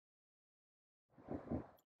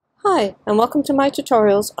Hi, and welcome to my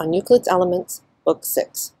tutorials on Euclid's Elements, Book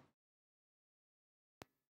 6.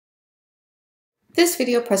 This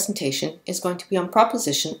video presentation is going to be on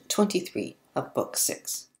Proposition 23 of Book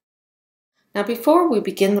 6. Now, before we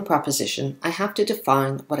begin the proposition, I have to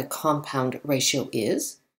define what a compound ratio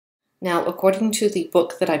is. Now, according to the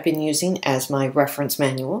book that I've been using as my reference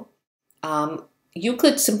manual,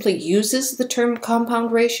 Euclid simply uses the term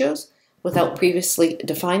compound ratios without previously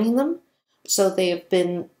defining them, so they have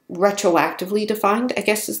been retroactively defined, I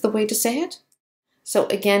guess is the way to say it. So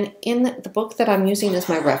again, in the book that I'm using as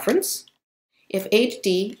my reference, if A to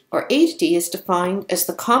D, or A to D is defined as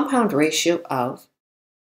the compound ratio of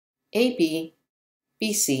AB,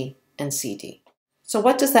 BC, and CD. So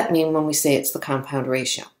what does that mean when we say it's the compound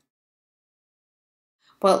ratio?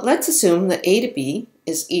 Well, let's assume that A to B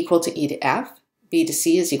is equal to E to F, B to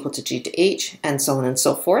C is equal to G to H, and so on and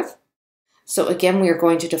so forth. So again, we are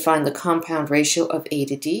going to define the compound ratio of A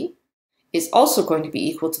to D is also going to be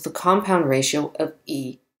equal to the compound ratio of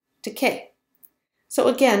E to K. So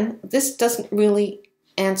again, this doesn't really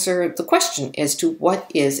answer the question as to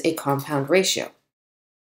what is a compound ratio.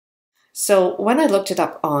 So when I looked it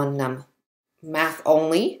up on Math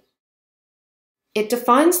Only, it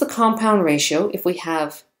defines the compound ratio if we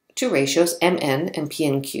have two ratios, Mn and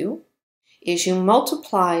Pnq, is you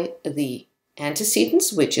multiply the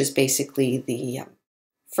antecedents, which is basically the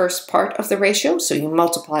first part of the ratio, so you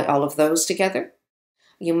multiply all of those together.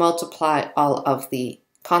 You multiply all of the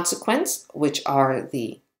consequents, which are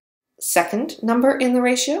the second number in the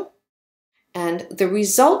ratio, and the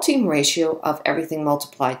resulting ratio of everything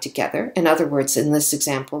multiplied together. In other words, in this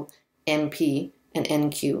example, NP and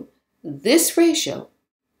NQ, this ratio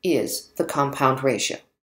is the compound ratio.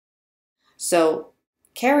 So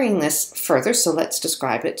carrying this further, so let's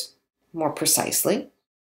describe it more precisely.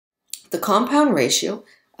 The compound ratio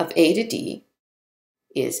of A to D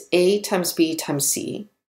is A times B times C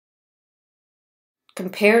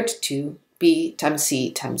compared to B times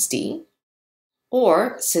C times D,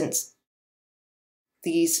 or since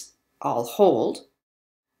these all hold,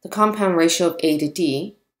 the compound ratio of A to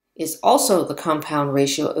D is also the compound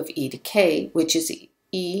ratio of E to K, which is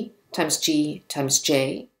E times G times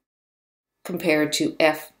J compared to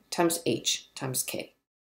F times H times K.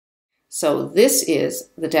 So this is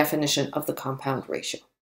the definition of the compound ratio.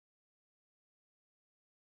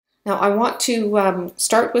 Now I want to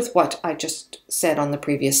start with what I just said on the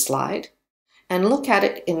previous slide and look at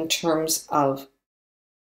it in terms of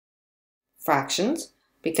fractions,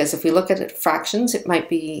 because if we look at it fractions, it might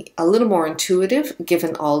be a little more intuitive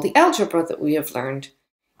given all the algebra that we have learned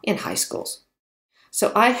in high schools.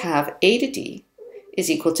 So I have A to D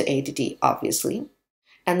is equal to A to D, obviously,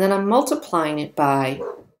 and then I'm multiplying it by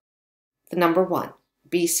the number 1,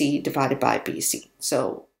 BC divided by BC.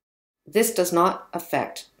 So this does not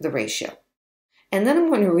affect the ratio. And then I'm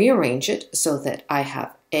going to rearrange it so that I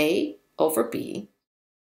have A over B,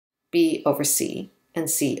 B over C, and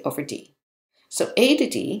C over D. So A to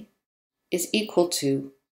D is equal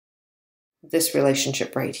to this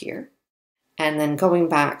relationship right here. And then going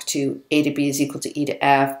back to A to B is equal to E to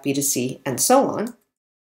F, B to C, and so on,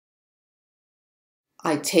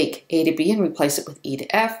 I take A to B and replace it with E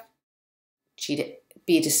to F,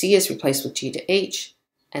 B to C is replaced with G to H,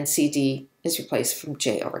 and CD is replaced from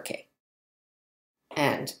J over K.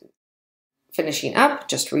 And finishing up,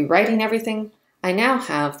 just rewriting everything, I now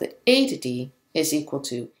have that A to D is equal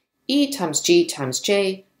to E times G times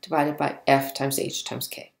J divided by F times H times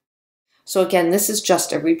K. So again, this is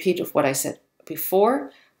just a repeat of what I said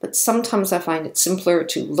before, but sometimes I find it simpler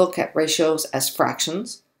to look at ratios as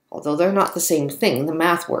fractions, although they're not the same thing, the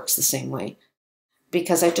math works the same way,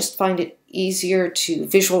 because I just find it easier to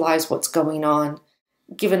visualize what's going on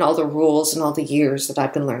given all the rules and all the years that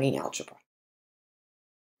I've been learning algebra.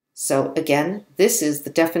 So again, this is the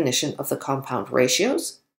definition of the compound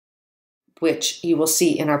ratios, which you will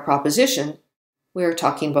see in our proposition. We're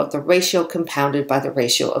talking about the ratio compounded by the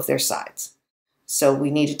ratio of their sides. So we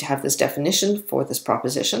needed to have this definition for this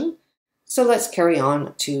proposition. So let's carry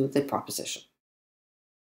on to the proposition.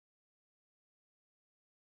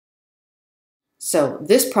 So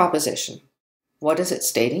this proposition, what is it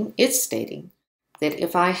stating? It's stating that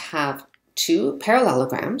if I have two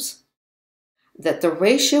parallelograms, that the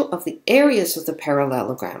ratio of the areas of the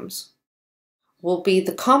parallelograms will be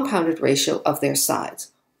the compounded ratio of their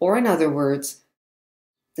sides. Or in other words,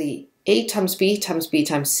 the A times B times B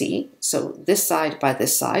times C, so this side by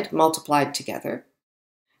this side multiplied together,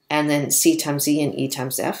 and then C times E and E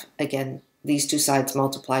times F, again, these two sides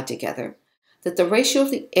multiplied together, that the ratio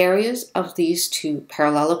of the areas of these two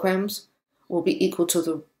parallelograms will be equal to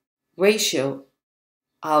the ratio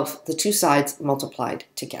of the two sides multiplied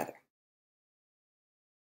together.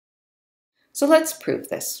 So let's prove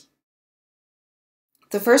this.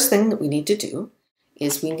 The first thing that we need to do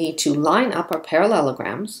is we need to line up our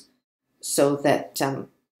parallelograms so that,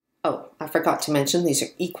 oh, I forgot to mention, these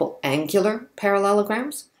are equal angular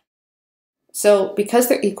parallelograms. So because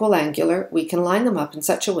they're equal angular, we can line them up in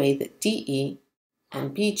such a way that DE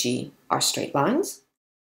and BG are straight lines.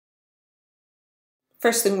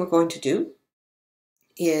 First thing we're going to do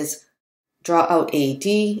is draw out AD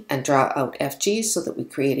and draw out FG so that we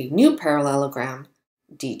create a new parallelogram,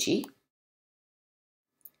 DG.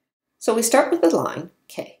 So we start with the line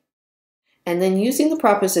K, and then using the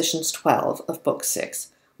propositions 12 of book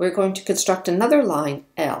 6, we're going to construct another line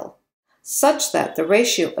L, such that the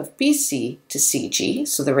ratio of BC to CG,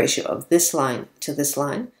 so the ratio of this line to this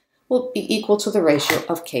line, will be equal to the ratio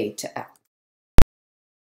of K to L.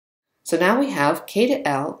 So now we have K to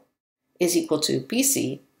L is equal to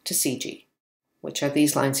BC to CG, which are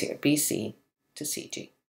these lines here, BC to CG.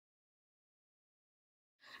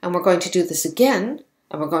 And we're going to do this again,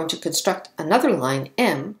 and we're going to construct another line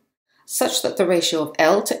M such that the ratio of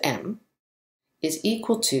L to M is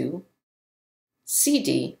equal to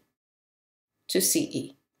CD to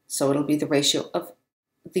CE. So it'll be the ratio of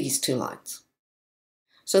these two lines.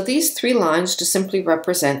 So these three lines just simply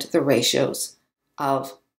represent the ratios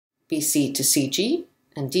of BC to CG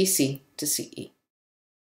and DC to CE.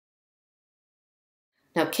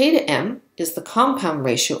 Now K to M is the compound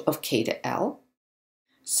ratio of K to L.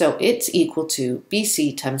 So it's equal to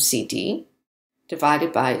BC times CD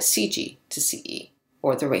divided by CG to CE,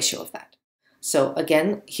 or the ratio of that. So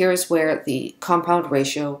again, here's where the compound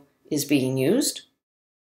ratio is being used.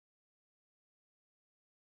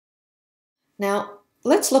 Now,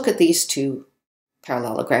 let's look at these two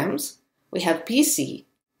parallelograms. We have BC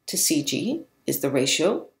to CG is the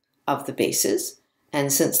ratio of the bases,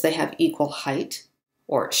 and since they have equal height,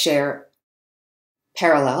 or share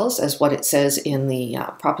parallels, as what it says in the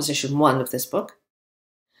proposition 1 of this book.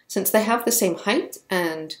 Since they have the same height,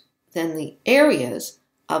 and then the areas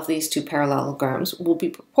of these two parallelograms will be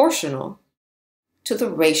proportional to the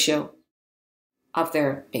ratio of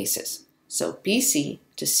their bases. So BC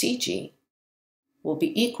to CG will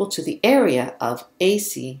be equal to the area of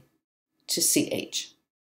AC to CH.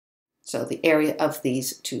 So the area of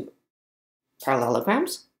these two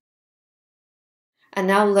parallelograms. And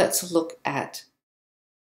now let's look at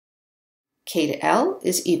K to L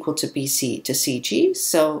is equal to BC to CG,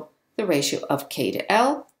 so the ratio of K to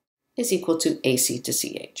L is equal to AC to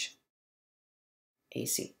CH.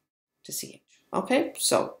 AC to CH. Okay,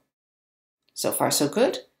 so far so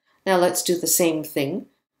good. Now let's do the same thing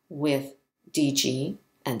with DG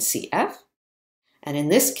and CF. And in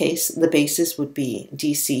this case, the bases would be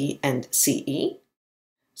DC and CE.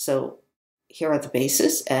 So here are the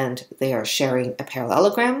bases, and they are sharing a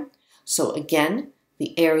parallelogram. So again,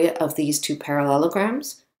 the area of these two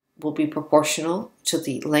parallelograms will be proportional to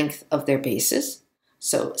the length of their bases.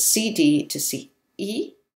 So CD to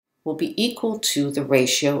CE will be equal to the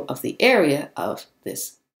ratio of the area of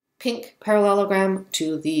this pink parallelogram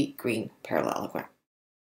to the green parallelogram.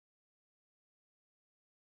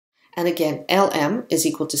 And again, LM is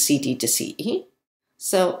equal to CD to CE.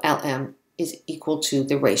 So LM is equal to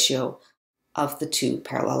the ratio of the two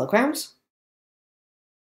parallelograms.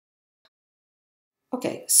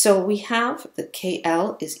 Okay, so we have that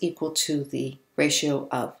KL is equal to the ratio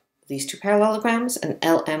of these two parallelograms, and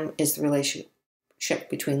LM is the relationship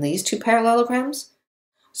between these two parallelograms.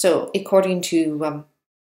 So according to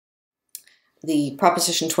the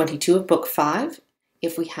proposition 22 of book 5,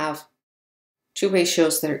 if we have two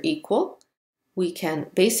ratios that are equal, we can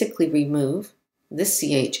basically remove this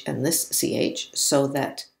CH and this CH so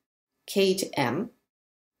that K to M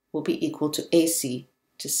will be equal to AC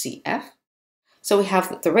to CF. So we have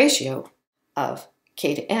that the ratio of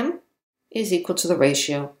K to M is equal to the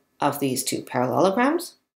ratio of these two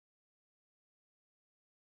parallelograms.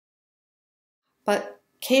 But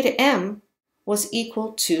K to M was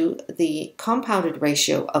equal to the compounded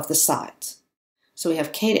ratio of the sides. So we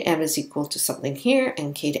have K to M is equal to something here,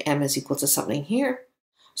 and K to M is equal to something here.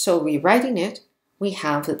 So rewriting it, we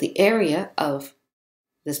have that the area of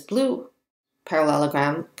this blue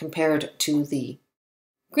parallelogram compared to the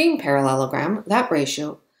green parallelogram, that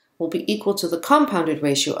ratio will be equal to the compounded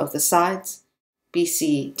ratio of the sides,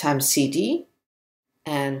 BC times CD,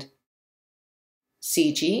 and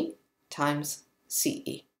CG times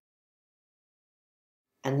CE.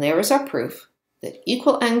 And there is our proof that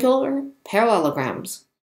equal angular parallelograms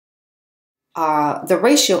are the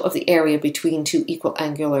ratio of the area between two equal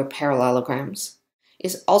angular parallelograms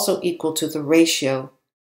is also equal to the ratio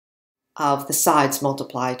of the sides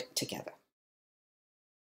multiplied together.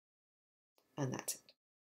 And that's it.